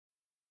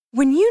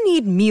When you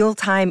need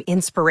mealtime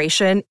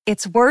inspiration,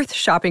 it's worth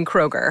shopping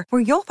Kroger,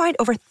 where you'll find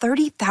over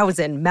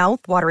 30,000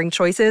 mouth-watering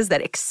choices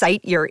that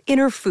excite your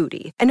inner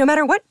foodie. And no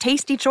matter what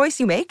tasty choice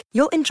you make,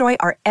 you'll enjoy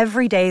our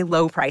everyday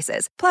low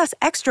prices, plus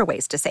extra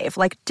ways to save,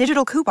 like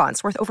digital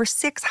coupons worth over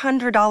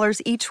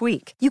 $600 each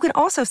week. You can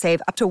also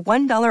save up to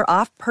 $1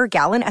 off per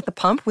gallon at the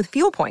pump with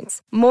fuel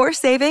points. More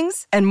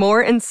savings and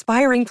more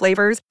inspiring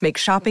flavors make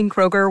shopping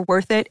Kroger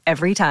worth it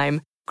every time.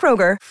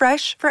 Kroger,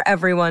 fresh for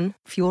everyone.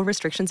 Fuel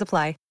restrictions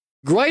apply.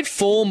 Great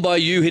form by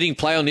you hitting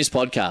play on this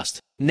podcast.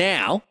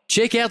 Now,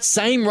 check out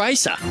Same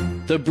Racer,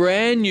 the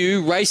brand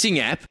new racing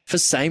app for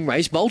same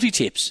race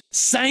multi-tips.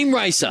 Same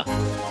Racer.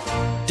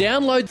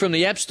 Download from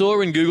the App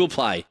Store and Google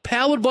Play.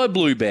 Powered by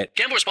Bluebet.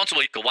 Gamble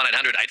responsibly. Call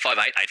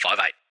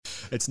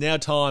 1-800-858-858. It's now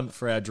time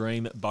for our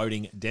dream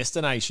boating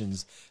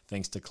destinations,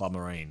 thanks to Club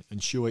Marine.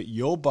 Insure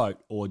your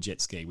boat or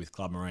jet ski with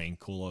Club Marine.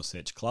 Call or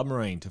search Club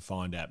Marine to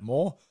find out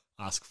more.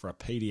 Ask for a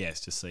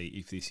PDS to see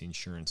if this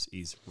insurance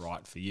is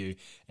right for you.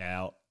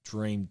 Our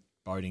dream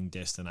boating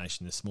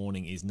destination this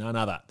morning is none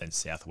other than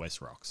Southwest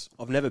Rocks.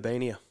 I've never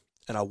been here,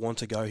 and I want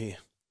to go here.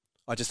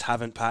 I just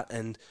haven't, Pat,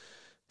 and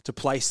it's a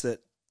place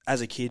that, as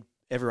a kid,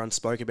 everyone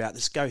spoke about.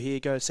 This, go here,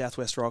 go to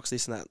Southwest Rocks,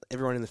 this and that.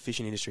 Everyone in the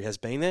fishing industry has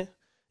been there,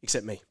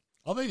 except me.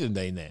 I've even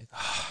been there.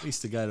 I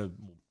used to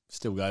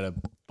still go to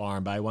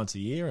Byron Bay once a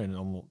year, and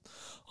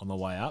on the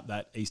way up,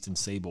 that eastern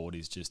seaboard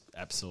is just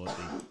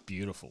absolutely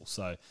beautiful.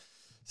 So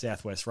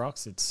Southwest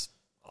Rocks,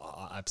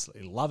 I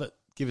absolutely love it.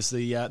 Give us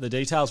the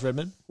details,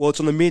 Redmond. Well,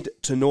 it's on the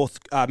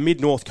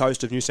mid-north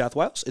coast of New South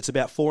Wales. It's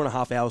about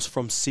 4.5 hours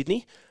from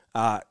Sydney.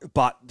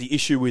 But the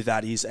issue with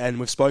that is, and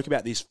we've spoke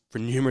about this for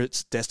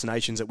numerous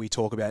destinations that we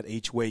talk about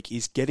each week,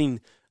 is getting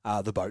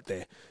the boat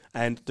there.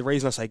 And the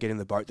reason I say getting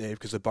the boat there,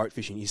 because the boat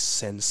fishing is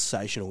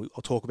sensational.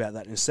 I'll talk about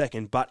that in a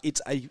second. But it's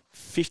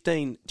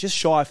just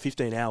shy of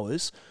 15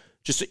 hours.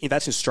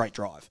 That's a straight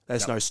drive.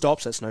 There's no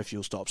stops. That's no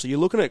fuel stops. So you're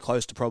looking at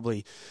close to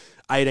probably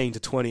 18 to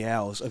 20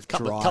 hours of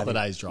driving. Couple of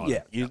days driving.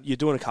 Yeah, you're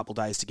doing a couple of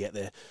days to get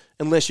there,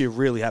 unless you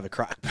really have a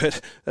crack,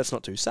 but that's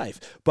not too safe.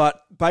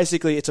 But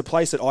basically, it's a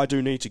place that I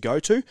do need to go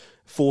to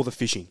for the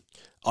fishing.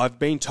 I've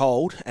been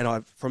told,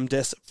 and from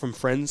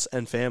friends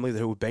and family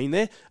who have been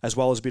there, as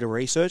well as a bit of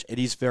research, it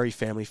is very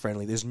family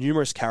friendly. There's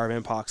numerous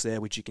caravan parks there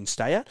which you can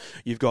stay at.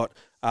 You've got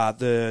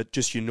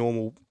just your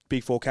normal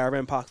Big Four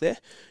caravan park there.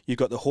 You've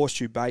got the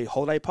Horseshoe Bay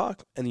Holiday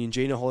Park and the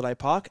Ingenia Holiday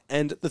Park.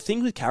 And the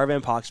thing with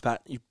caravan parks,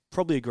 Pat, you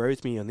probably agree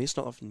with me on this,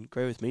 not often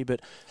agree with me,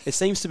 but it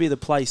seems to be the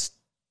place,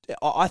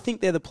 I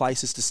think they're the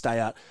places to stay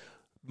at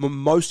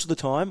most of the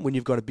time when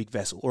you've got a big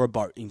vessel or a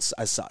boat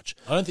as such.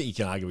 I don't think you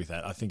can argue with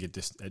that. I think it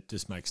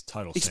just makes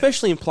total sense.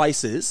 Especially in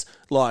places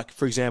like,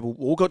 for example,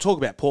 we've got to talk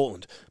about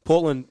Portland.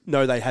 Portland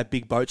know they have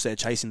big boats there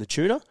chasing the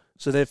tuna,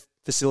 so they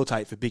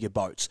facilitate for bigger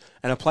boats.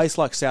 And a place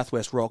like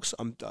Southwest Rocks,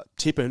 I'm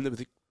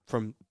tipping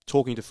from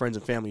talking to friends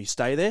and family who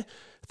stay there,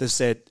 they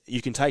said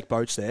you can take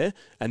boats there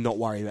and not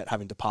worry about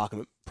having to park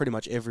them pretty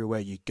much everywhere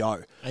you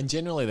go. And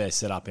generally they're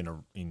set up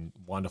in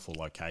wonderful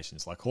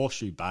locations. Like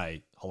Horseshoe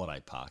Bay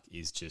Holiday Park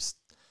is just,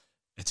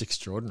 it's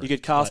extraordinary. You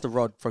could cast a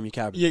rod from your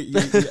cabin.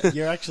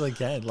 You actually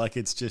can. Like,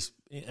 it's just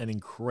an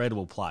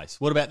incredible place.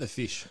 What about the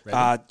fish?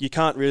 You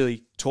can't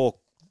really talk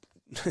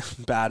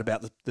bad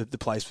about the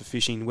place for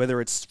fishing, whether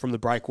it's from the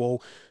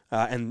breakwall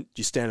and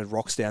your standard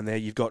rocks down there.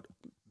 You've got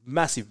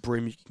massive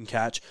bream you can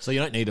catch. So you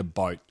don't need a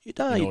boat. You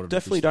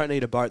definitely don't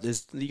need a boat.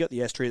 You got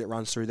the estuary that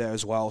runs through there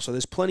as well. So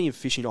there's plenty of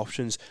fishing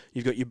options.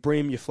 You've got your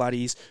bream, your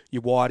flatties,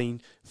 your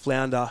whiting,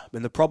 flounder.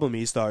 And the problem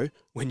is, though,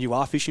 when you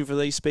are fishing for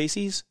these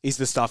species, is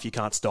the stuff you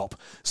can't stop.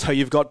 So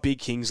you've got big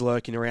kings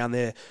lurking around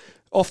there.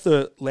 Off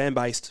the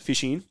land-based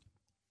fishing,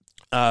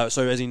 so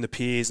as in the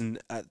piers, and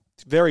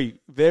very,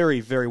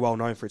 very, very well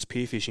known for its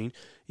pier fishing,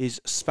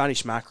 is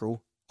Spanish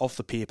mackerel off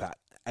the pier, Pat,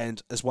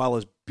 and as well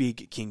as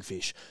big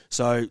kingfish.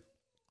 So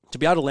to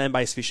be able to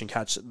land-based fish and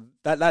catch,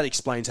 that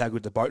explains how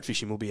good the boat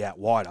fishing will be out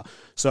wider.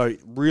 So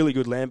really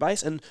good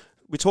land-based. And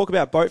we talk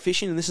about boat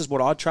fishing, and this is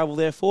what I'd travel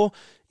there for,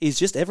 is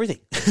just everything.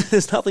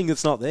 There's nothing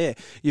that's not there.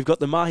 You've got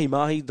the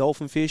mahi-mahi,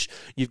 dolphin fish,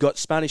 you've got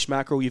Spanish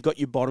mackerel, you've got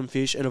your bottom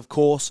fish, and of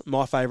course,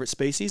 my favourite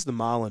species, the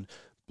marlin.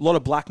 A lot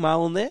of black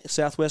marlin there,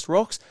 Southwest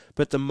Rocks,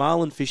 but the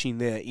marlin fishing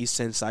there is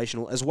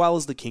sensational, as well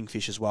as the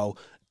kingfish as well,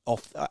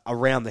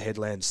 around the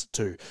headlands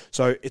too.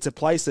 So it's a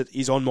place that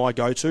is on my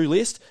go-to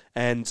list,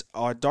 and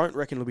I don't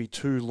reckon it'll be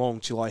too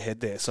long till I head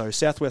there. So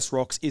Southwest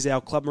Rocks is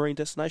our Club Marine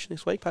destination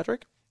this week,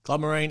 Patrick.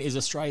 Club Marine is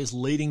Australia's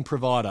leading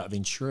provider of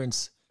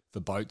insurance for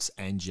boats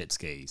and jet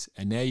skis.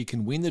 And now you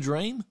can win the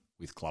dream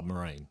with Club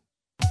Marine.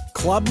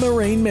 Club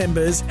Marine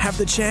members have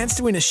the chance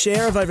to win a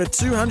share of over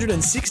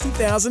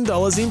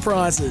 $260,000 in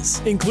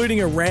prizes,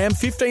 including a Ram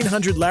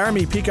 1500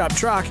 Laramie pickup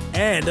truck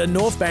and a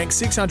Northbank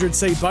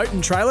 600C boat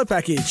and trailer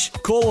package.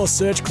 Call or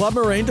search Club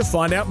Marine to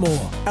find out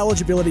more.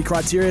 Eligibility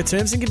criteria,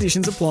 terms and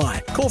conditions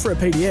apply. Call for a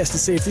PDS to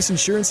see if this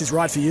insurance is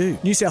right for you.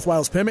 New South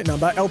Wales permit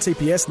number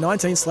LTPS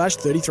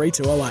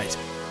 19/33208.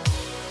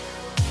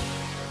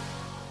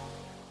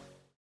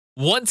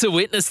 Want to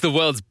witness the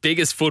world's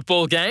biggest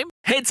football game?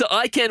 Head to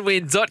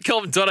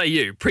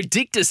iCanWin.com.au,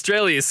 predict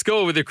Australia's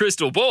score with a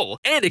crystal ball,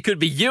 and it could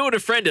be you and a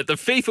friend at the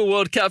FIFA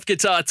World Cup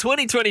Qatar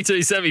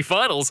 2022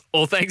 semi-finals,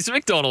 all thanks to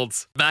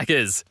McDonald's.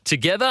 Maccas,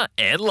 together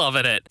and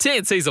loving it.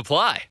 TNCs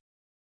apply.